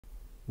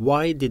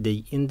Why did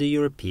the Indo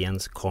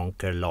Europeans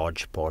conquer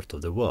large part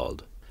of the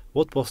world?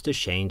 What was the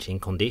change in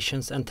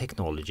conditions and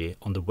technology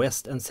on the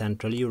West and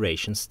Central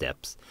Eurasian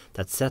steppes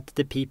that set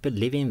the people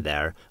living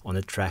there on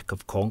a track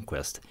of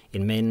conquest,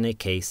 in many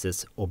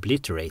cases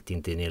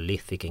obliterating the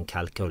Neolithic and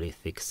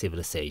Chalcolithic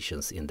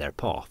civilizations in their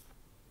path?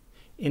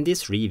 In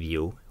this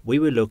review, we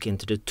will look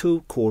into the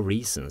two core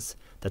reasons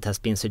that has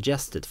been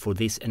suggested for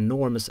this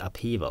enormous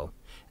upheaval,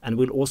 and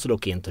we'll also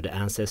look into the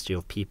ancestry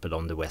of people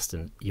on the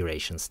Western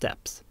Eurasian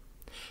steppes.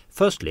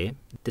 Firstly,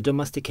 the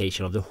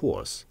domestication of the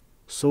horse.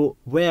 So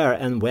where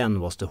and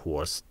when was the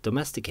horse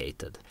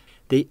domesticated?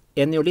 The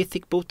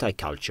Neolithic Butai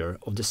culture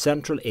of the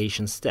Central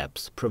Asian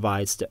steppes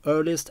provides the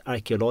earliest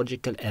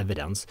archaeological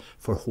evidence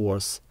for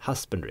horse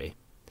husbandry,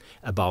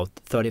 about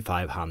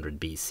 3500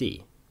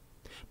 BC.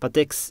 But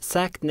the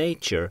exact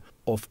nature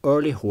of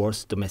early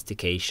horse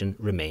domestication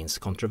remains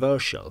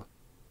controversial.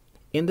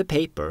 In the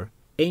paper,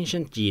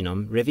 Ancient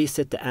Genome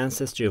revisit the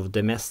ancestry of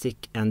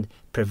domestic and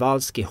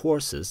Przewalski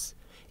horses.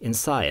 In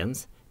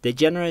Science, they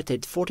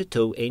generated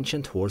 42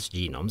 ancient horse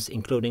genomes,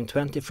 including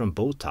 20 from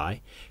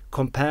Butai,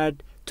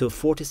 compared to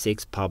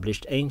 46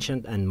 published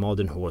ancient and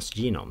modern horse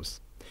genomes.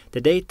 The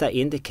data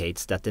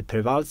indicates that the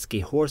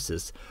Przewalski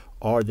horses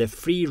are the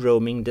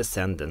free-roaming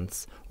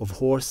descendants of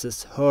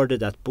horses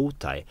herded at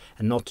Butai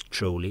and not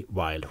truly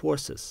wild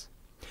horses.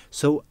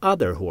 So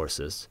other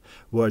horses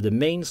were the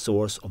main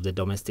source of the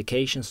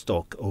domestication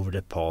stock over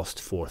the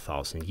past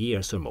 4,000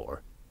 years or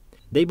more.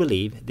 They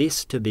believe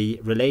this to be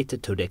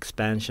related to the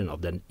expansion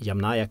of the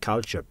Yamnaya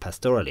culture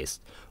pastoralist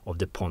of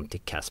the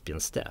Pontic-Caspian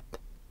steppe.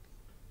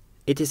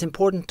 It is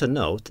important to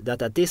note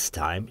that at this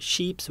time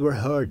sheep were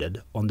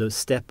herded on the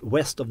steppe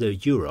west of the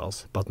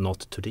Urals, but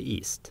not to the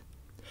east.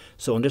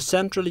 So on the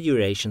Central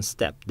Eurasian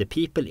steppe, the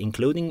people,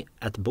 including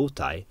at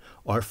Butai,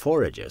 are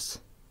foragers.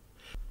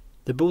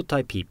 The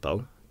Butai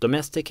people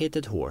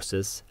domesticated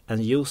horses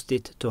and used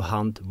it to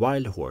hunt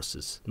wild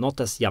horses, not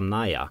as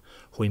Yamnaya,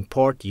 who in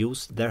part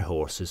used their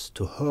horses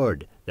to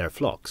herd their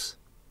flocks.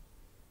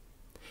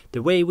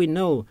 The way we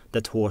know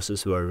that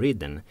horses were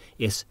ridden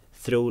is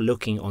through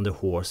looking on the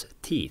horse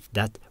teeth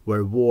that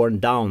were worn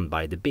down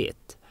by the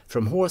bit.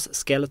 From horse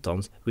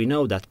skeletons we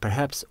know that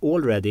perhaps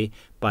already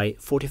by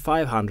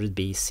 4500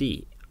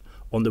 BC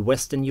on the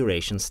Western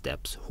Eurasian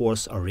steppes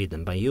horses are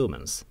ridden by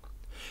humans.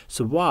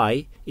 So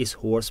why is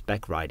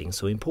horseback riding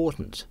so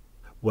important?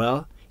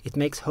 Well, it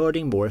makes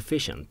herding more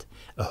efficient.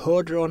 A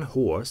herder on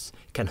horse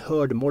can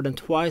herd more than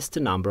twice the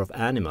number of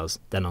animals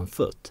than on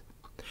foot.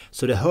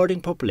 So the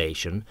herding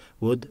population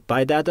would,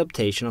 by the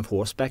adaptation of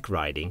horseback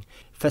riding,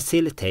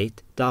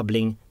 facilitate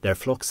doubling their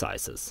flock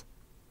sizes.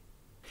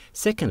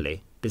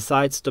 Secondly,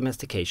 besides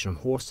domestication of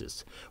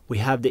horses, we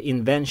have the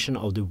invention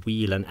of the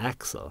wheel and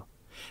axle.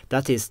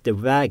 That is the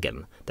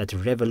wagon that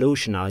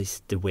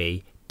revolutionized the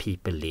way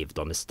people lived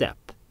on the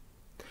steppe.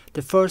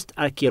 The first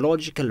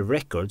archaeological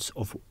records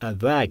of a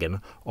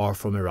wagon are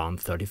from around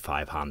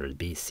 3500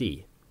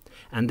 BC.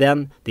 And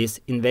then this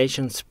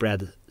invasion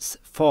spread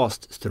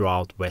fast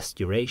throughout West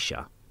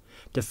Eurasia.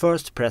 The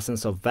first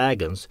presence of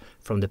wagons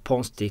from the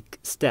Pontic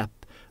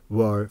steppe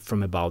were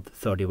from about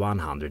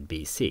 3100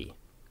 BC.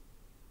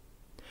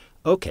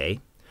 Okay,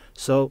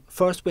 so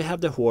first we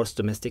have the horse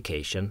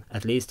domestication,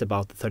 at least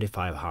about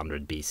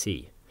 3500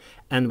 BC.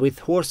 And with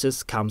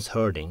horses comes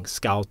herding,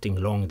 scouting,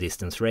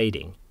 long-distance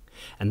raiding.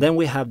 And then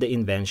we have the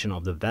invention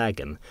of the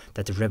wagon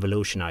that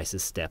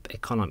revolutionizes steppe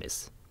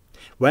economies.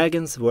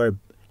 Wagons were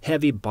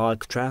heavy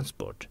bulk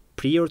transport.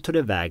 Prior to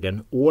the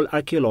wagon, all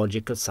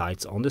archaeological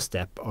sites on the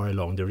steppe are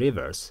along the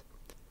rivers.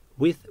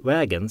 With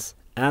wagons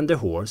and the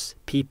horse,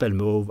 people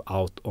move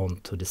out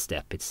onto the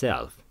steppe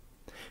itself.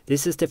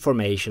 This is the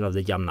formation of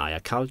the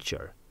Yamnaya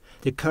culture.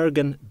 The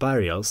Kurgan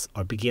burials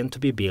are begin to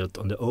be built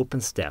on the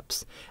open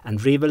steppes,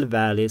 and river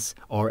valleys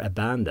are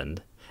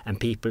abandoned, and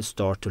people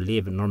start to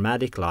live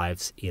nomadic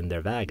lives in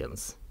their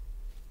wagons.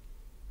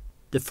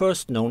 The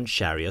first known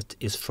chariot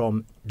is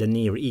from the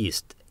Near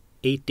East,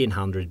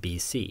 1800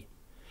 BC.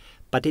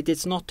 But it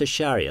is not the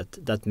chariot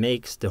that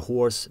makes the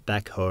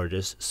horseback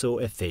herders so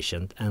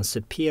efficient and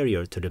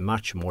superior to the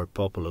much more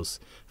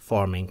populous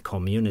farming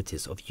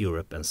communities of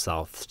Europe and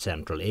South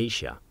Central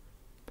Asia.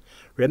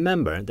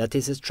 Remember that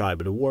this is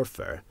tribal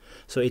warfare,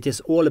 so it is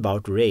all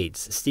about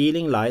raids,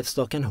 stealing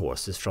livestock and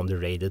horses from the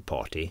raided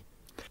party.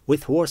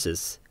 With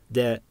horses,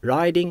 the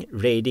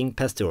raiding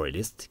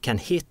pastoralist can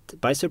hit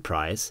by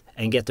surprise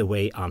and get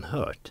away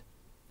unhurt.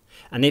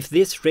 And if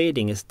this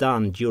raiding is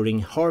done during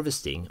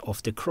harvesting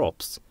of the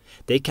crops,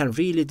 they can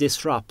really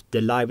disrupt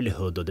the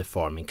livelihood of the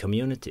farming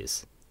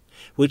communities,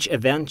 which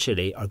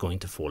eventually are going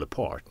to fall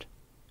apart.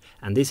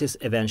 And this is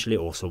eventually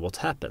also what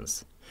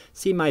happens.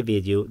 See my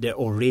video, the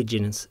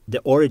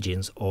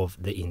origins of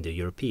the Indo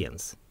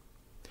Europeans.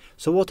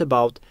 So what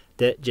about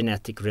the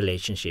genetic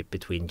relationship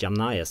between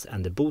Yamnayas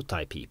and the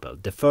Butai people,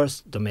 the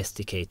first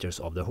domesticators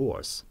of the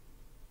horse?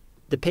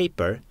 The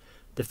paper,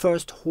 The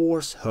First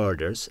Horse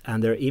Herders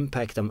and Their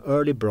Impact on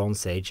Early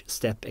Bronze Age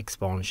Steppe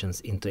Expansions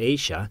into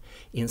Asia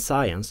in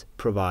Science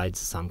provides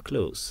some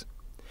clues.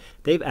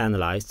 They've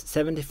analyzed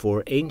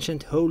 74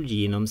 ancient whole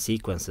genome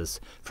sequences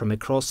from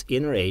across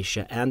Inner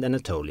Asia and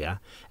Anatolia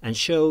and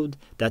showed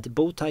that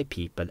Botai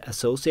people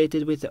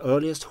associated with the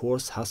earliest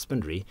horse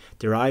husbandry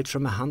derived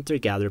from a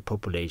hunter-gatherer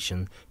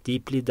population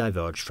deeply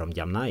diverged from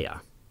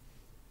Yamnaya.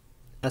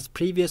 As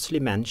previously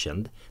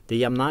mentioned,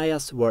 the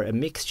Yamnayas were a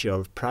mixture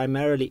of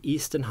primarily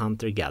Eastern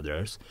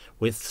hunter-gatherers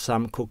with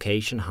some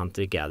Caucasian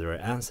hunter-gatherer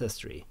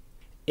ancestry.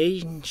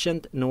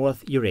 Ancient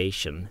North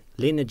Eurasian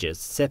lineages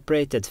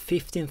separated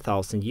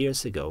 15,000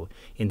 years ago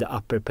in the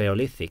Upper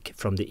Paleolithic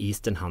from the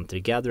Eastern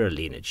hunter-gatherer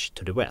lineage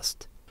to the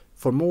west.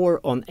 For more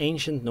on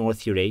ancient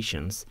North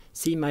Eurasians,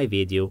 see my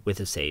video with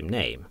the same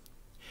name.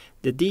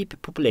 The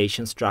deep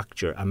population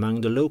structure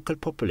among the local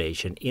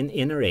population in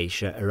Inner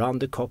Asia around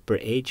the Copper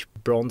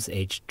Age-Bronze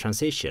Age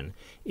transition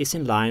is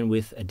in line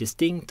with a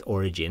distinct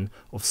origin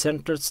of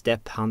central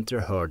steppe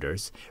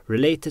hunter-herders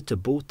related to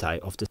Botai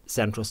of the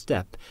central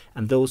steppe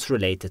and those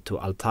related to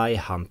Altai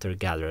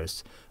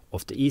hunter-gatherers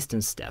of the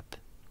eastern steppe.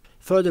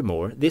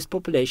 Furthermore, this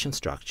population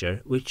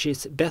structure, which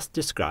is best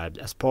described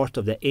as part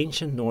of the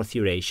ancient North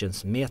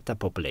Eurasians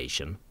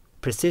meta-population,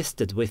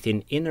 persisted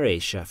within Inner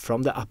Asia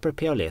from the Upper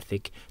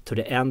Paleolithic to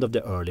the end of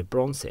the early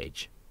Bronze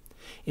Age.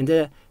 In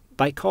the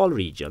Baikal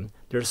region,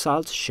 the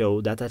results show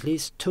that at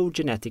least two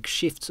genetic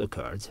shifts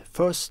occurred.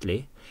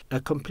 Firstly,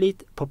 a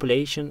complete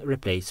population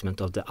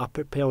replacement of the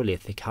Upper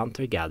Paleolithic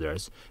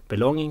hunter-gatherers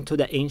belonging to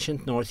the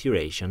ancient North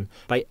Eurasian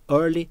by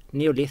early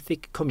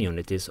Neolithic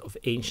communities of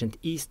ancient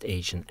East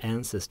Asian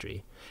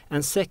ancestry,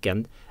 and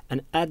second,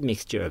 an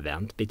admixture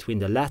event between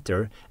the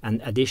latter and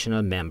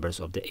additional members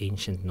of the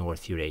ancient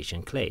North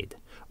Eurasian clade,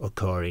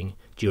 occurring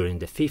during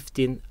the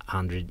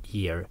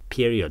 1500-year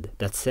period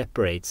that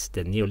separates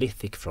the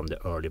Neolithic from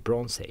the early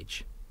Bronze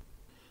Age.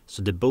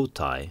 So the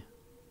Botai,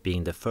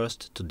 being the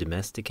first to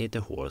domesticate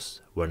a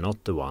horse, were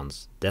not the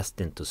ones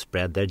destined to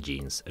spread their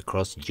genes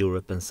across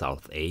Europe and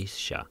South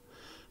Asia,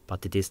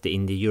 but it is the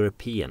Indo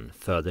European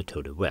further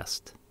to the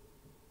west.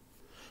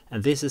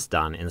 And this is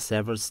done in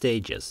several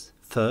stages.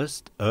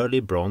 First, early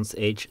Bronze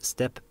Age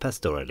steppe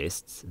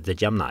pastoralists, the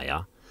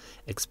Yamnaya,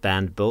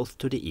 expand both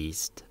to the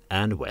east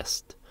and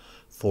west,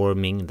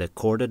 forming the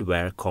corded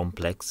ware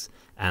complex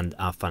and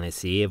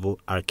Afanasievo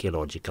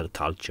archaeological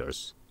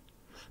cultures,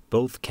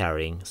 both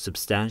carrying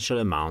substantial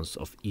amounts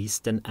of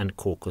Eastern and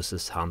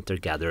Caucasus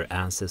hunter-gatherer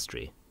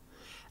ancestry.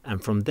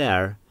 And from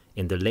there,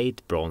 in the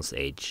late Bronze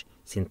Age,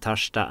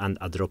 Sintashta and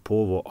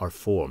Andropovo are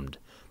formed,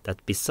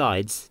 that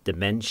besides the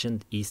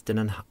mentioned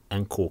Eastern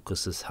and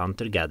Caucasus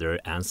hunter-gatherer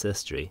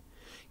ancestry,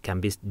 can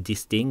be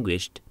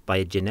distinguished by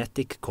a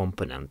genetic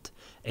component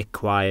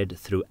acquired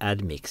through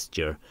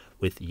admixture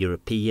with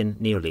European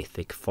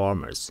Neolithic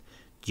farmers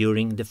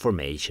during the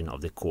formation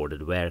of the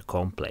corded ware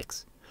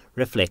complex,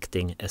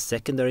 reflecting a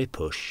secondary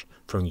push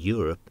from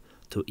Europe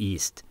to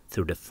east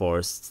through the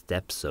forest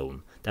steppe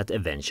zone that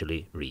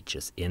eventually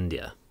reaches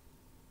India.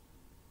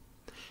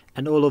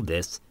 And all of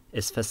this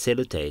is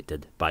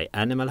facilitated by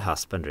animal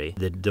husbandry,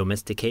 the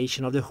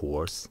domestication of the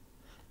horse,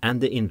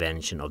 and the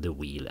invention of the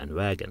wheel and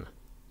wagon.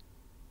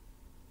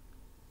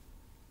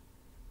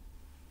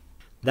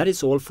 That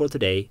is all for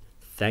today.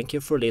 Thank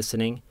you for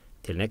listening.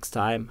 Till next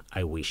time,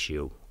 I wish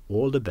you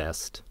all the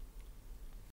best.